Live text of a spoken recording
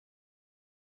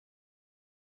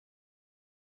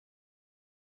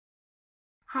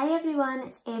Hi everyone,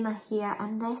 it's Emma here,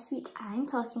 and this week I'm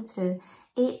talking through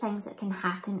 8 things that can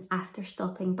happen after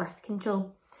stopping birth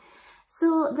control.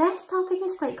 So this topic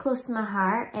is quite close to my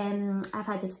heart. I've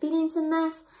had experience in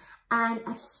this and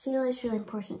I just feel it's really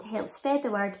important to help spread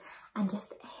the word and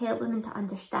just help women to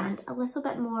understand a little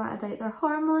bit more about their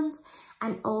hormones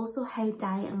and also how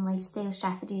diet and lifestyle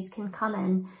strategies can come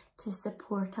in to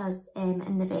support us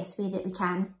in the best way that we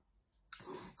can.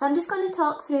 So I'm just going to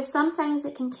talk through some things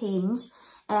that can change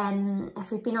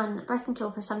if we've been on birth control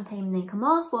for some time and then come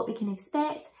off, what we can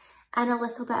expect, and a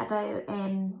little bit about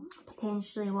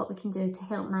potentially what we can do to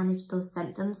help manage those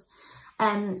symptoms.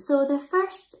 So the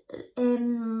first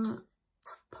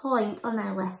point on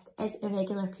my list is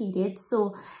irregular periods.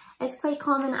 So it's quite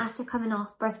common after coming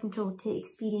off birth control to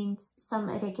experience some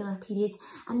irregular periods,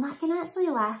 and that can actually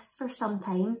last for some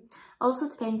time, also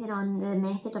depending on the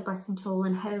method of birth control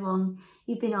and how long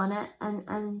you've been on it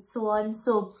and so on.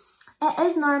 So it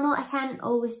is normal. I can't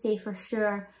always say for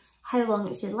sure how long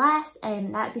it should last,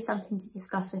 and that'd be something to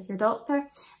discuss with your doctor,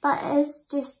 but it is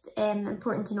just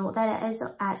important to note that it is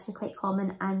actually quite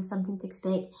common and something to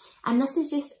expect. And this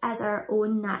is just as our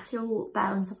own natural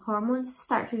balance of hormones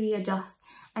start to readjust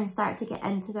and start to get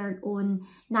into their own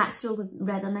natural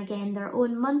rhythm again, their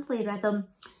own monthly rhythm,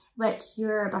 which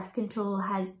your birth control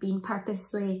has been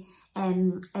purposely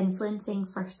influencing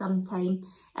for some time.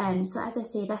 So as I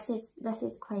say, this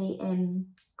is quite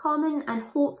common, and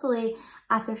hopefully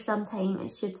after some time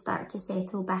it should start to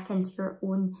settle back into your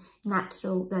own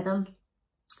natural rhythm.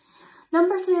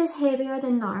 Number 2 is heavier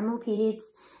than normal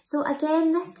periods. So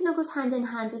again, this kind of goes hand in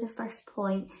hand with the first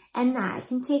point in that it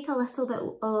can take a little bit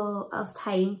of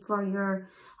time for your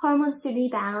hormones to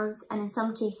rebalance, and in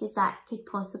some cases that could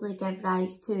possibly give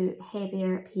rise to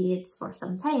heavier periods for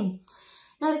some time.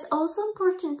 Now, it's also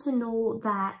important to know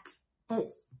that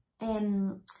it's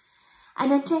an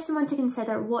interesting one to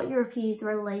consider what your periods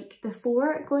were like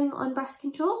before going on birth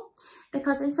control,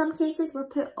 because in some cases we're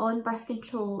put on birth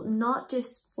control not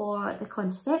just for the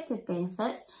contraceptive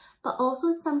benefits, but also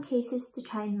in some cases to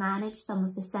try and manage some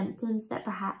of the symptoms that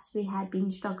perhaps we had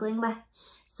been struggling with.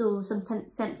 So some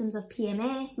symptoms of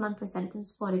PMS, monthly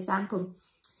symptoms, for example.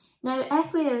 Now,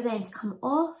 if we are then to come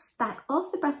back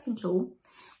off the birth control,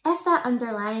 if that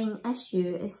underlying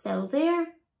issue is still there,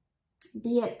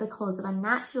 be it because of a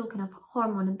natural kind of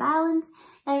hormone imbalance,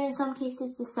 then in some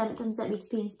cases the symptoms that we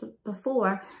experienced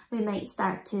before we might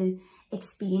start to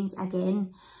experience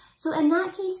again. So in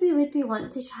that case, we would be wanting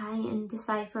to try and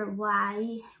decipher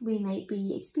why we might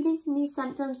be experiencing these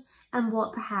symptoms and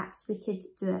what perhaps we could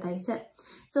do about it.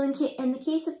 So in the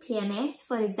case of PMS,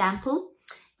 for example,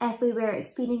 if we were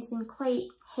experiencing quite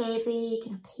heavy,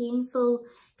 kind of painful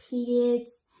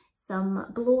periods, some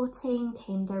bloating,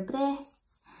 tender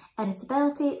breasts,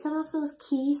 irritability, some of those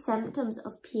key symptoms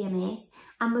of PMS,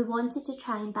 and we wanted to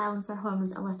try and balance our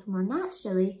hormones a little more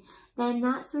naturally, then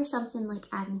that's where something like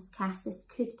Agnus castus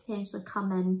could potentially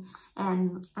come in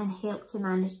and help to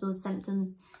manage those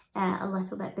symptoms a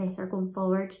little bit better going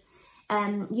forward.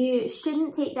 You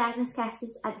shouldn't take the Agnus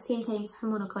castus at the same time as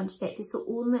hormonal contraceptives, so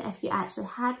only if you actually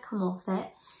had come off it.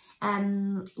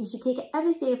 You should take it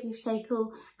every day of your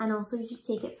cycle, and also you should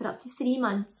take it for up to 3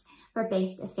 months for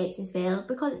best effects as well.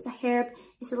 Because it's a herb,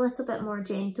 it's a little bit more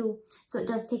gentle, so it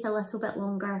does take a little bit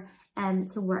longer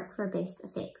to work for best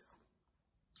effects.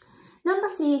 Number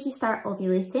 3 is you start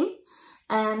ovulating.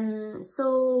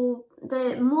 So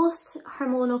the most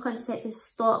hormonal contraceptives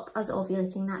stop us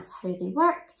ovulating, that's how they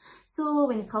work. So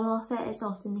when you come off it, it's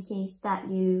often the case that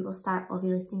you will start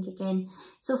ovulating again.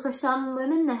 So for some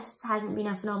women, this hasn't been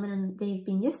a phenomenon they've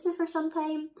been used to for some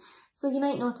time. So you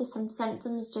might notice some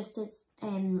symptoms just as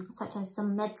such as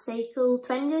some mid-cycle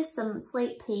twinges, some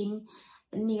slight pain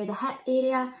near the hip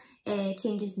area,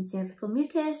 changes in cervical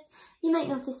mucus. You might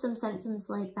notice some symptoms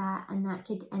like that, and that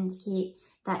could indicate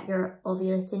that you're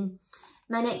ovulating.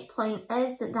 My next point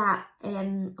is that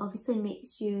obviously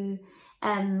makes you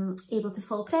able to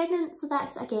fall pregnant, so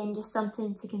that's again just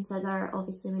something to consider.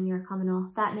 Obviously when you're coming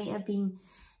off, that might have been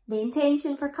the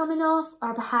intention for coming off,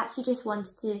 or perhaps you just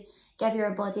wanted to give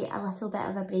your body a little bit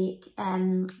of a break.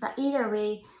 But either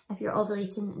way, if you're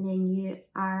ovulating, then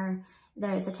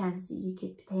there is a chance that you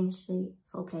could potentially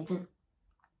fall pregnant.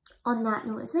 On that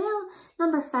note as well,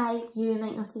 number 5, you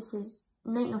might notice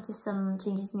some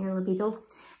changes in your libido,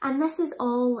 and this is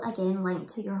all again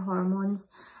linked to your hormones.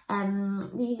 A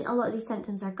lot of these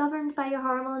symptoms are governed by your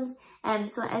hormones,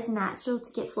 so it is natural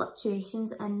to get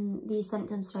fluctuations in these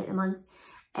symptoms throughout the months,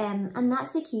 and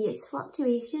that's the key, it's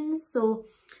fluctuations. So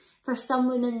For some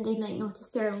women, they might notice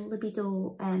their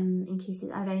libido increases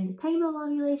around the time of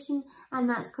ovulation, and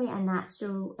that's quite a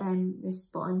natural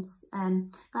response.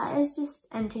 But it is just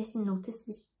interesting to notice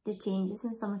the changes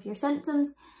in some of your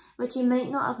symptoms, which you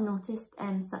might not have noticed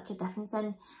such a difference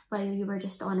in while you were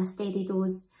just on a steady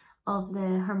dose of the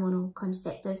hormonal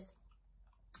contraceptives.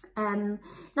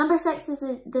 Number 6 is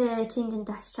the change in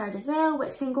discharge as well,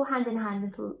 which can go hand in hand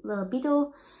with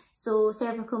libido. So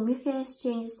cervical mucus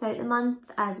changes throughout the month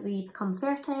as we become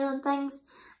fertile and things.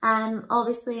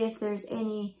 Obviously, if there's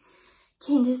any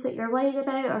changes that you're worried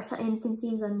about or anything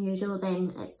seems unusual,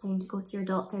 then it's time to go to your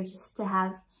doctor just to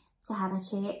have a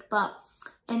check. But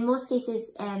in most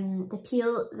cases, the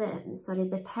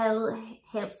pill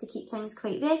helps to keep things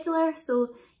quite regular,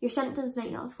 so your symptoms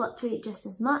might not fluctuate just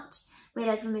as much.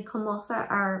 Whereas when we come off it,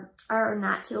 our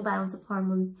natural balance of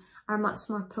hormones are much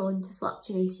more prone to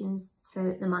fluctuations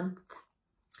throughout the month.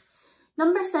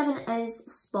 Number 7 is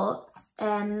spots.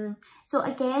 So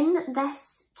again,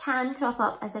 this can crop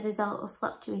up as a result of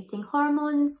fluctuating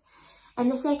hormones. In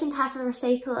the second half of our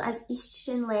cycle, as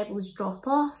estrogen levels drop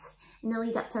off in the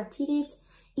lead up to our period,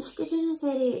 estrogen is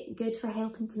very good for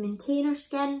helping to maintain our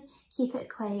skin, keep it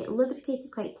quite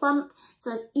lubricated, quite plump.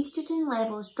 So as estrogen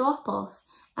levels drop off,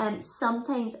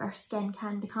 sometimes our skin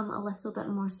can become a little bit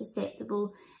more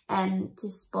susceptible to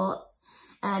spots.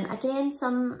 Again,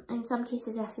 in some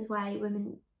cases, this is why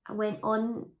women went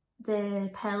on the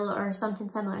pill or something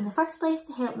similar in the first place,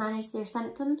 to help manage their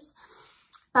symptoms.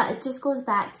 But it just goes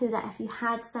back to that if you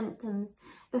had symptoms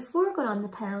before going on the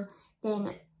pill,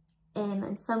 then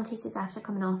in some cases after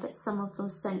coming off it, some of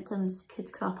those symptoms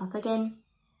could crop up again.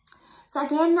 So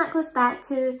again, that goes back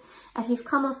to, if you've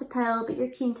come off the pill but you're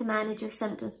keen to manage your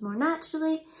symptoms more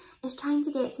naturally, is trying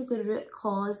to get to the root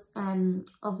cause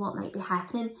of what might be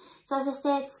happening. So as I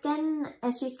said, skin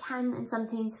issues can and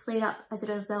sometimes flare up as a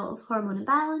result of hormone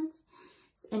imbalance.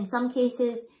 In some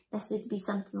cases, this would be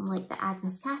something like the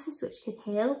Agnus castus, which could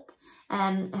help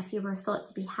if you were thought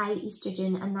to be high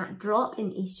estrogen and that drop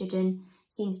in estrogen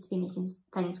seems to be making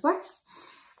things worse.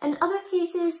 In other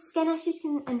cases, skin issues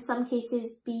can in some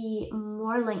cases be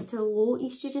more linked to low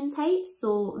estrogen types.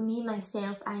 So me,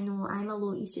 myself, I know I'm a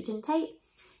low estrogen type.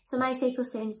 So my cycle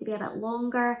tends to be a bit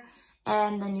longer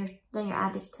than your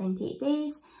average 28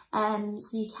 days. So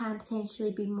you can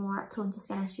potentially be more prone to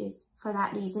skin issues for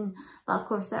that reason. But of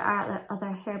course, there are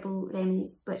other herbal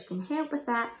remedies which can help with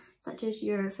that, such as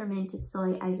your fermented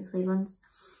soy isoflavones.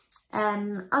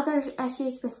 Other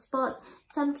issues with spots,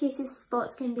 in some cases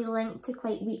spots can be linked to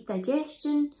quite weak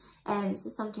digestion, so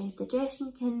sometimes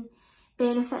digestion can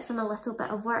benefit from a little bit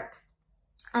of work.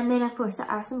 And then of course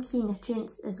there are some key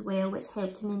nutrients as well which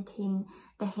help to maintain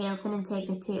the health and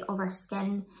integrity of our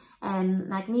skin.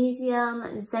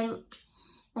 Magnesium, zinc,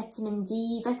 vitamin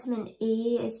D, vitamin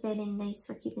A is very nice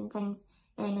for keeping things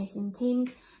nice and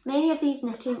maintained. Many of these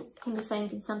nutrients can be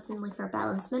found in something like our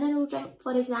balanced mineral drink,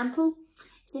 for example.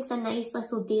 It's just a nice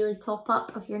little daily top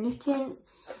up of your nutrients,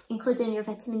 including your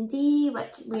vitamin D,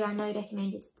 which we are now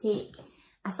recommended to take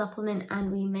a supplement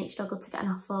and we might struggle to get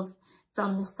enough of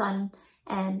from the sun.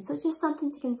 So it's just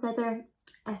something to consider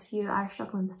if you are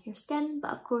struggling with your skin.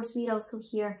 But of course, we're also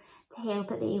here to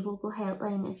help at the Avogo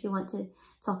helpline if you want to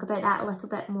talk about that a little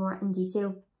bit more in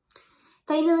detail.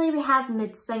 Finally, we have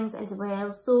mood swings as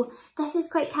well. So this is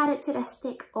quite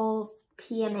characteristic of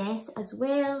PMS as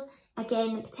well.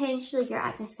 Again, potentially your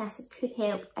Agnus castus could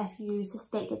help if you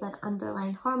suspected an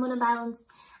underlying hormone imbalance.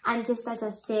 And just as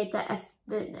I've said, that if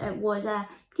it was a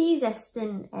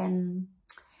pre-existing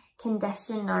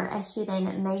condition or issue, then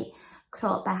it might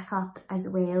crop back up as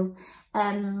well.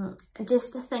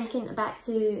 Just thinking back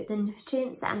to the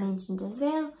nutrients that I mentioned as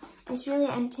well, it's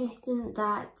really interesting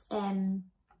that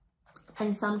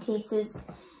in some cases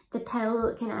the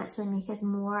pill can actually make us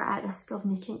more at risk of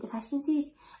nutrient deficiencies,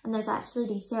 and there's actually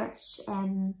research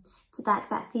to back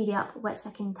that theory up, which I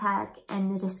can tag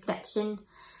in the description.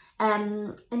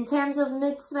 In terms of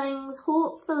mood swings,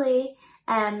 hopefully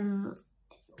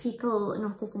people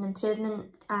notice an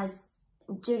improvement as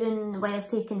whilst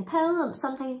taking the pill.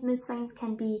 Sometimes mood swings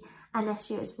can be an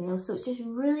issue as well, so it's just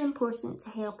really important to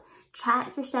help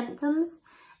track your symptoms,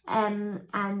 and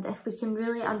if we can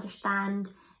really understand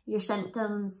your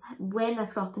symptoms when they're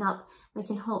cropping up, we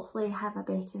can hopefully have a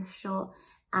better shot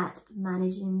at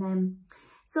managing them.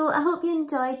 So I hope you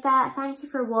enjoyed that. Thank you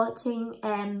for watching.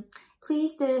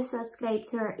 Please do subscribe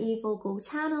to our Avogo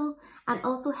channel and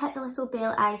also hit the little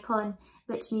bell icon,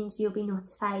 which means you'll be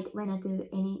notified when I do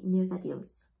any new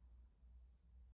videos.